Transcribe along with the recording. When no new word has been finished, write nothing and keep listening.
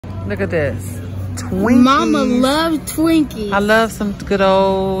Look at this. Twinkies. Mama loves Twinkies. I love some good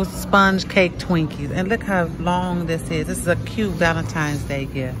old sponge cake Twinkies. And look how long this is. This is a cute Valentine's Day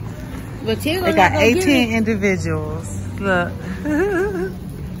gift. But they got 18 individuals. Look.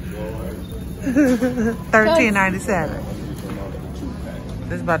 $13.97.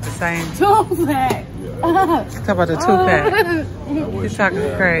 This is about the same. 2-pack. Talk about the 2-pack. You're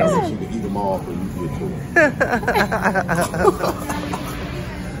talking crazy. You can eat them all when you get to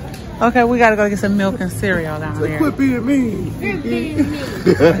Okay, we gotta go get some milk and cereal down there. Quit being mean.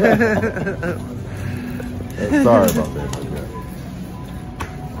 Sorry about that.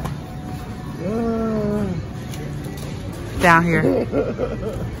 Down here.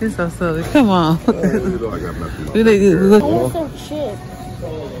 He's so silly. Come on.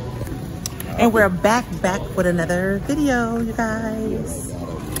 And we're back with another video, you guys.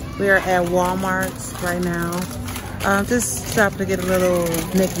 We are at Walmart right now. Just stopped to get a little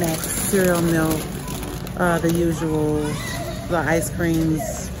knickknacks, cereal milk, the usual, the ice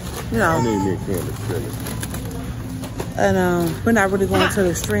creams, you know. And we're not really going to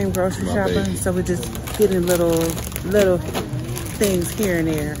the extreme grocery shopping, so we're just getting little things here and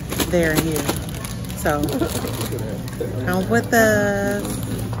there and here. So come with us.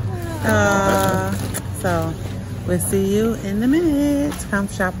 So we'll see you in a minute. Come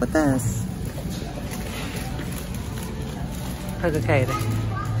shop with us. Look at Katie.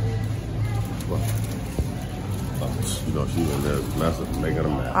 You know, she's in there making a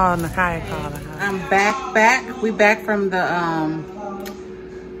mess. Oh, Nakai called her. I'm back. We back from the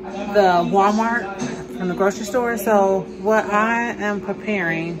Walmart, from the grocery store. So what I am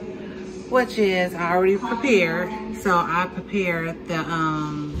preparing, which is I already prepared. So I prepared the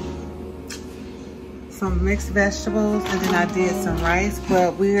some mixed vegetables, and then I did some rice.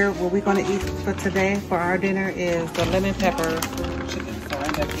 But what we're gonna eat for today for our dinner is the lemon pepper chicken. So I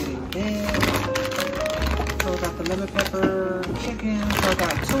end up getting this. So I got the lemon pepper chicken. So I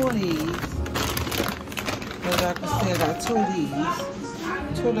got 2 of these. As I can see, I got 2 of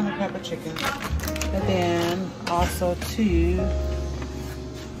these. 2 lemon pepper chicken. And then also 2,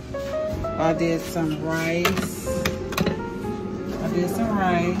 I did some rice.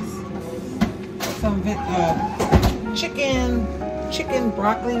 Some chicken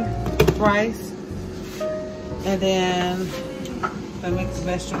broccoli rice. And then the mixed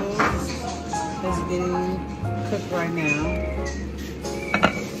vegetables is getting cooked right now.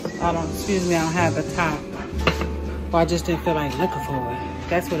 I don't have the top. Well, I just didn't feel like looking for it.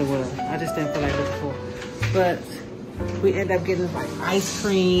 That's what it was. I just didn't feel like looking for it. But we end up getting like ice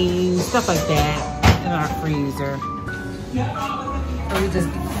cream, stuff like that in our freezer. So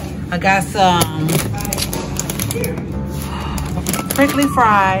I got some prickly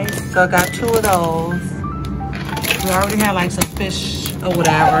fries. So I got 2 of those. We already had like some fish or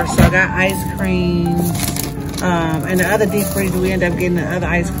whatever. So I got ice cream. And the other deep freezer, we end up getting the other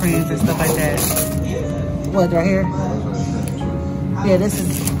ice creams and stuff like that. What, right here? Yeah, this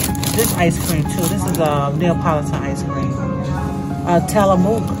ice cream too. This is Neapolitan ice cream.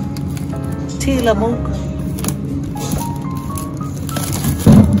 Tillamook.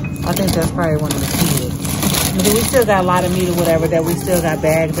 I think that's probably one of the kids. But we still got a lot of meat or whatever that we still got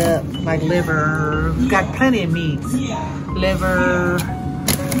bagged up, like liver. We got plenty of meats. Liver,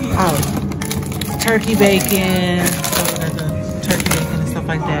 turkey bacon, and stuff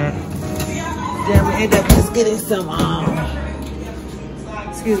like that. Then we end up just getting some,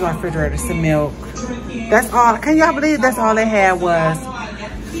 excuse my refrigerator, some milk. That's all. Can y'all believe that's all they had was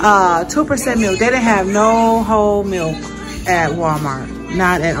 2% milk. They didn't have no whole milk at Walmart.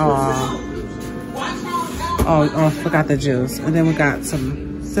 Not at all. Oh, I forgot the juice. And then we got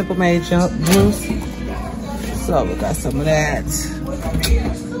some Simple Made juice. So we got some of that.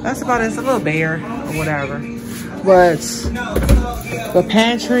 That's about it. It's a little bare or whatever. But the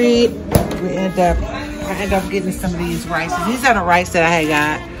pantry, I end up getting some of these rices. These are the rice that I had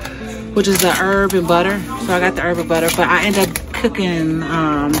got, which is the herb and butter. So I got the herb and butter, but I end up cooking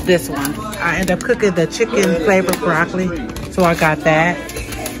this one. I end up cooking the chicken flavored broccoli. So I got that.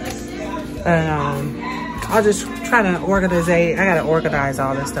 And I'll just try to organize. I gotta organize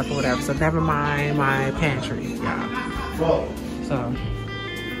all this stuff or whatever. So never mind my pantry, y'all. So.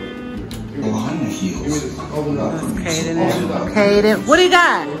 Kaden, what do you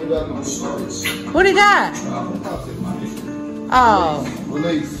got? What do you got? Oh.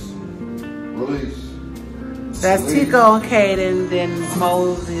 Release. That's Tico and Kaden, then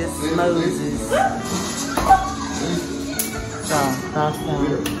Moses. So, that's fun.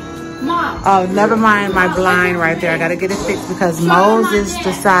 Oh, never mind my blind right there. I gotta get it fixed because Moses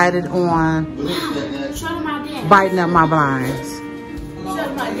decided on biting up my blinds.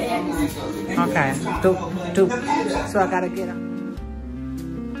 Okay. Doop, doop. So I gotta get him.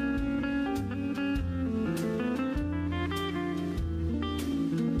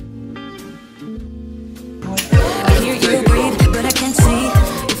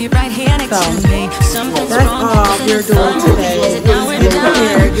 So that's all we're doing today.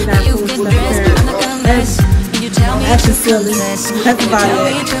 That's silly. That's about it.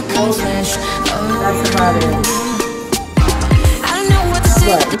 That's about it.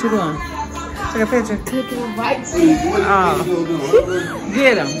 What you doing? Take a picture. Oh.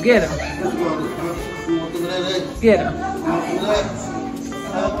 Get him. Get him. Get him.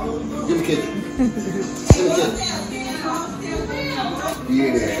 Give me kiss.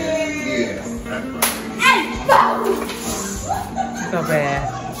 Yeah. So bad.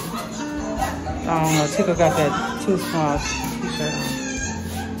 I don't know. Tico got that too small t-shirt on.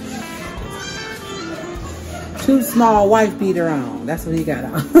 Too small wife beater on. That's what he got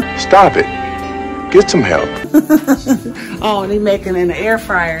on. Stop it. Get some help. Oh, and he making in the air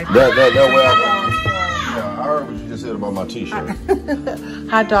fryer. That way I heard what you just said about my t-shirt.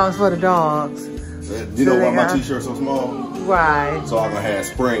 Hot dogs for the dogs. You know why my t-shirt's so small? Right. So I'm gonna have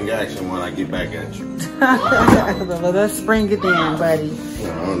spring action when I get back at you. Well, let's spring it in, buddy.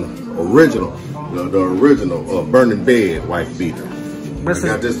 Original. The original burning bed wife beater. This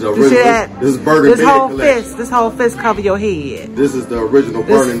is burning bed. This whole fist cover your head. This is the original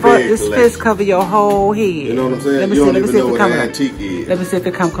burning bed This fist cover your whole head. You know what I'm saying? Let me you see, don't let me even see know if it what come an antique is. Let me see if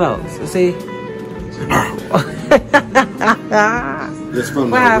it come close. You see? It's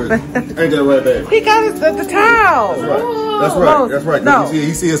from What the happened? original. Ain't that right, baby? He got the towel. That's right. That's right. No.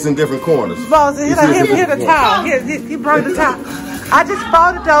 He see us in different corners. Moses, here the towel. He brought the towel. I just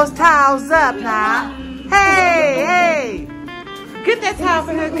folded those towels up now. Hey. Get that towel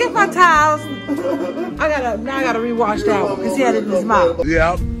from here. Get my towels. I gotta rewash that one because he had it in his mouth.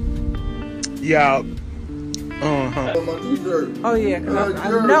 Yeah. Oh yeah, because I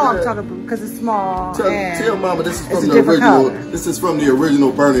know I'm talking because it's small. Tell Mama this is from the original. Color. This is from the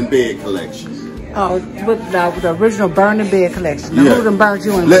original Burning Bed collection. Oh, the original Burning Bed collection. Now, who done burned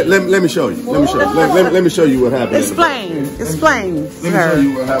you in? Let me show you. Let me show you what happened. Explain. Let me show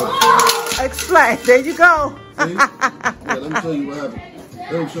you what happened. Explain. There you go. Let me show you what happened.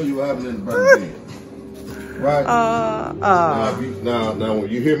 Let me show you what happened in the burning bed. Right? Now when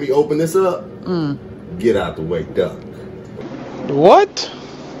you hear me open this up, get out the way, duck. What?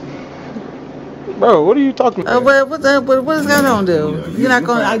 Bro, what are you talking about? What is that gonna do? You're not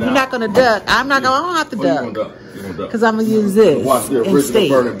gonna duck. I don't have to duck. Because I'm gonna use this. Watch the original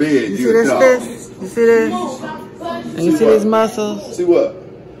Burning Bed. You see this fist? You see this? And you see these muscles? See what?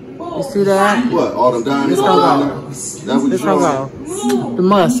 You see that? What? All them diamonds? This gonna go. This gonna go. The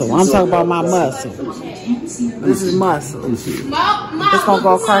muscle. I'm talking about my muscle. This is muscle. It's gonna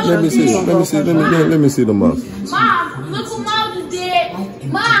go across your Let me see the muscle. Mom, look what Moses did.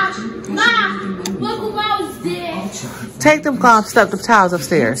 Mom, look what Moses did. Take them stuff the towels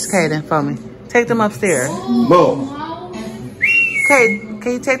upstairs, Kaden, for me. Take them upstairs. Mo. Kate,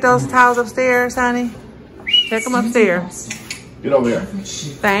 can you take those towels upstairs, honey? Take them upstairs. Get over here.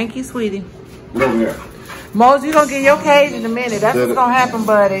 Thank you, sweetie. Get over here. Moses, you're gonna get in your cage in a minute. That's what's gonna happen,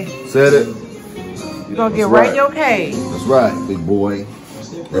 buddy. Said it. You're gonna get right in your cage. That's right, big boy.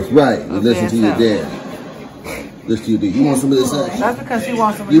 That's right. You listen to your dad. Listen to your dad. You want some of this action? That's because he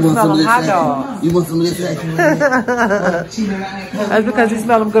wants some of them hot dogs. You want some of this action? That's because he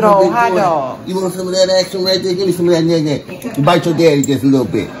smell them good old hot dogs. You want some of that action right there? Give me some of that. You bite your daddy just a little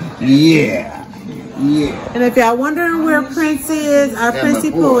bit. Yeah. Yeah. And if y'all wondering where Prince is, our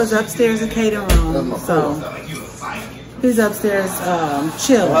Princey Pooh is upstairs in Kaden room. So he's upstairs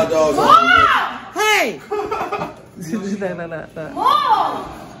chilling. Hot dogs. Hey! Look. It's a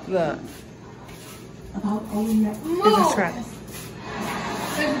trap.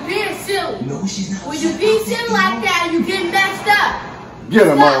 You're being silly. When you be silly like that, you get messed up. Get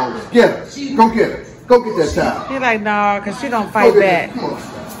her, Mom. Get her. Go get her. Go get that child. He's like, nah, because she gonna fight back.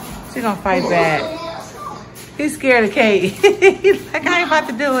 She gonna fight back. He's scared of Kate. He's like, I ain't about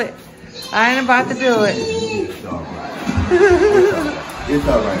to do it. I ain't about to do it. It's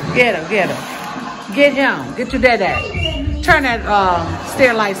all right. Get him. Get him. Get your dad. Turn that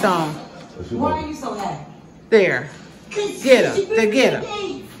stair lights on. Why are you so mad? There. Get him. Get him.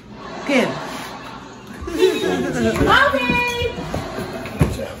 Get him. Mommy!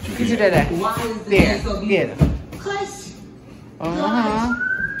 Get your dad. There. Get him. Uh-huh.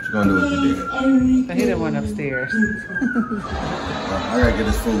 She's gonna do what you did. So he didn't went upstairs. I gotta get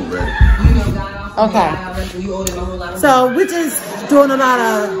this food ready. Okay. So we're just doing a lot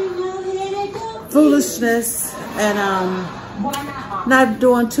of foolishness and not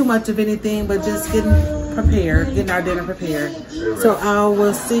doing too much of anything, but just getting prepared, getting our dinner prepared. So I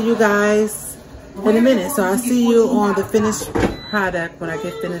will see you guys in a minute. So I'll see you on the finished product when I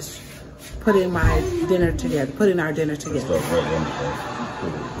get finished putting my dinner together, putting our dinner together.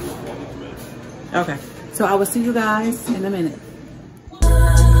 Okay, so I will see you guys in a minute.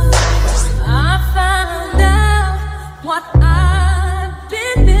 I found out what I've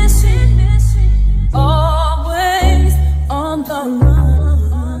been missing, always on the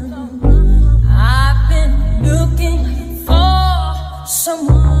run. I've been looking for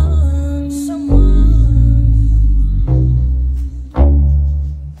someone.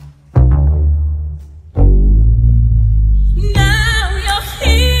 Now you're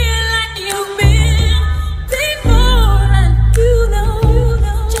here like you've been before, and you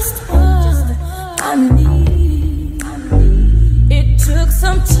know just what I need. It took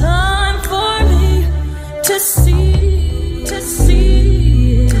some time for me to see it.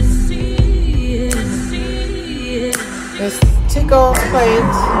 It's Tico's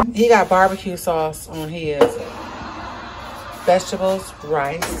plate. He got barbecue sauce on his, vegetables,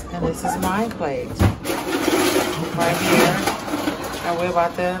 rice, and this is my plate right here. And we're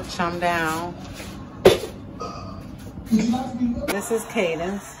about to chum down. This is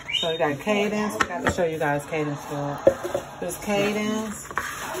Cadence. So we got Cadence. I got to show you guys Cadence food. There's Cadence,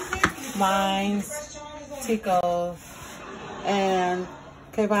 mine's, Tico's, and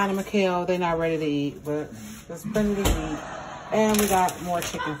Kayvon and Mikhail. They're not ready to eat, but there's plenty to eat. And we got more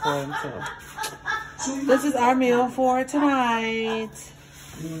chicken for them too. This is our meal for tonight.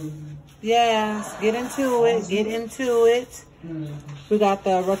 Yes, get into it. Get into it. We got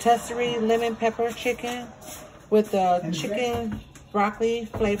the rotisserie lemon pepper chicken with the chicken broccoli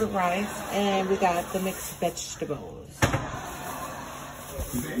flavored rice, and we got the mixed vegetables.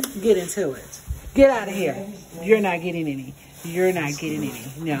 Get into it. Get out of here. You're not getting any. You're not getting any.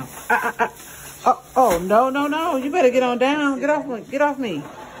 No. Oh, no, no, no. You better get on down. Get off me. Get off me.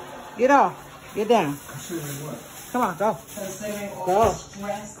 Get off. Get down. Come on, go. Go.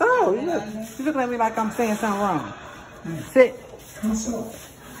 Go. You look at me like I'm saying something wrong. Sit.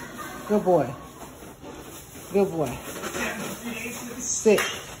 Good boy. Good boy. Sit.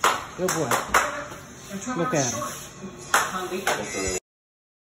 Good boy. Look at him.